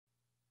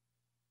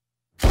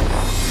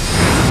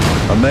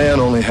A man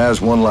only has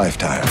one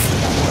lifetime,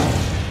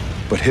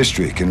 but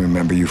history can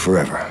remember you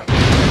forever.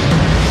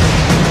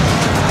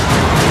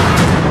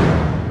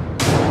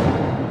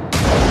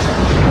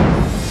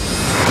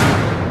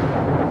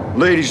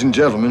 Ladies and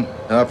gentlemen,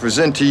 I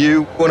present to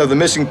you one of the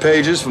missing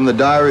pages from the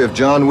diary of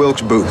John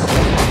Wilkes Booth.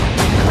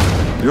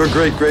 Your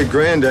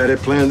great-great-granddaddy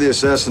planned the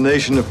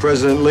assassination of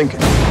President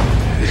Lincoln.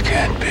 It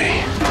can't be.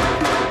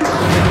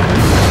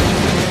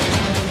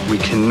 We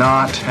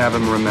cannot have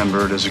him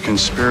remembered as a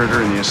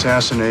conspirator in the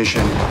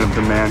assassination of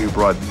the man who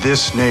brought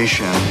this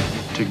nation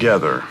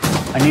together.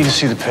 I need to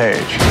see the page.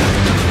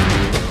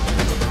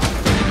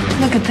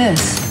 Look at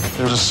this.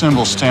 There's a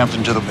symbol stamped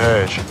into the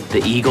page.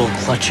 The eagle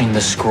clutching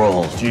the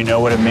scroll. Do you know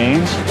what it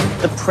means?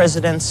 The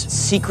president's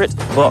secret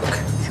book.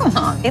 Come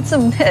on, it's a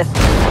myth.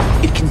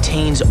 It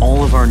contains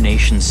all of our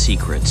nation's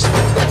secrets.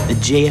 The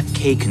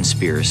JFK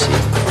conspiracy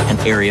and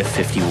Area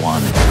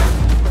 51.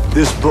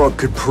 This book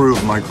could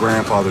prove my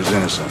grandfather's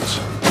innocence.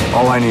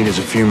 All I need is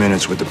a few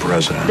minutes with the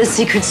president. The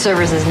Secret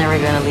Service is never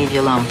going to leave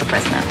you alone with the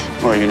president.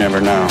 Well, you never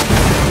know.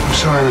 I'm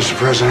sorry, Mr.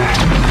 President.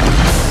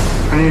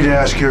 I need to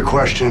ask you a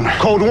question.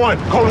 Code 1!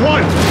 Code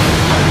 1!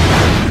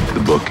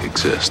 The book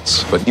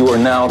exists, but you are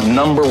now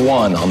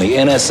 #1 on the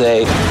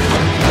NSA,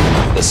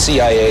 the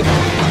CIA,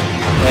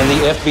 and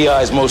the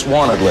FBI's most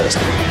wanted list.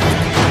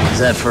 Is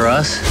that for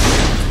us?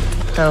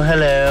 Oh,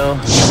 hello.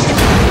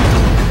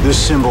 This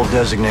symbol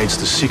designates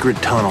the secret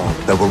tunnel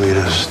that will lead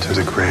us to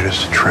the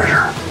greatest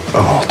treasure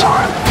of all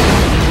time.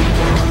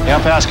 How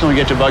fast can we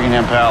get to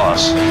Buckingham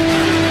Palace?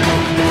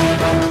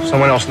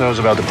 Someone else knows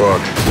about the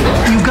book.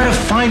 You've got to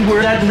find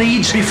where that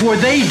leads before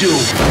they do.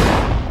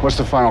 What's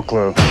the final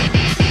clue?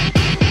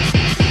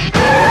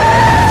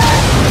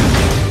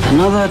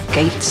 Another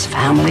Gates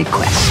family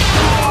quest.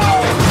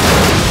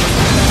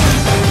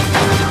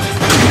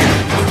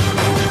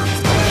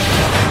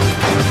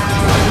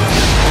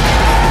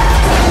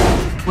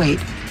 Wait,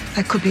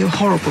 that could be a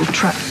horrible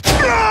trap.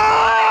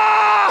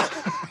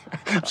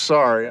 I'm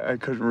sorry, I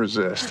couldn't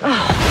resist.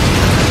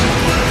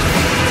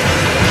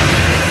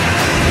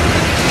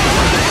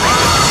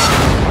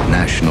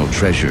 National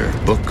Treasure,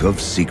 Book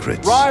of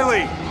Secrets.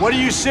 Riley, what do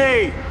you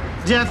see?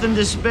 Death and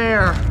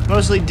despair.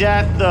 Mostly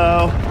death,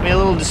 though. I mean, a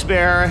little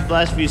despair the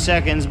last few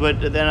seconds,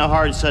 but then a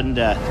hard, sudden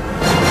death.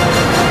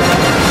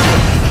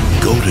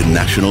 Go to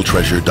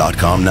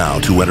nationaltreasure.com now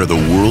to enter the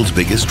world's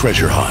biggest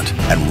treasure hunt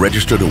and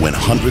register to win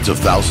hundreds of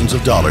thousands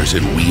of dollars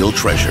in real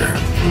treasure.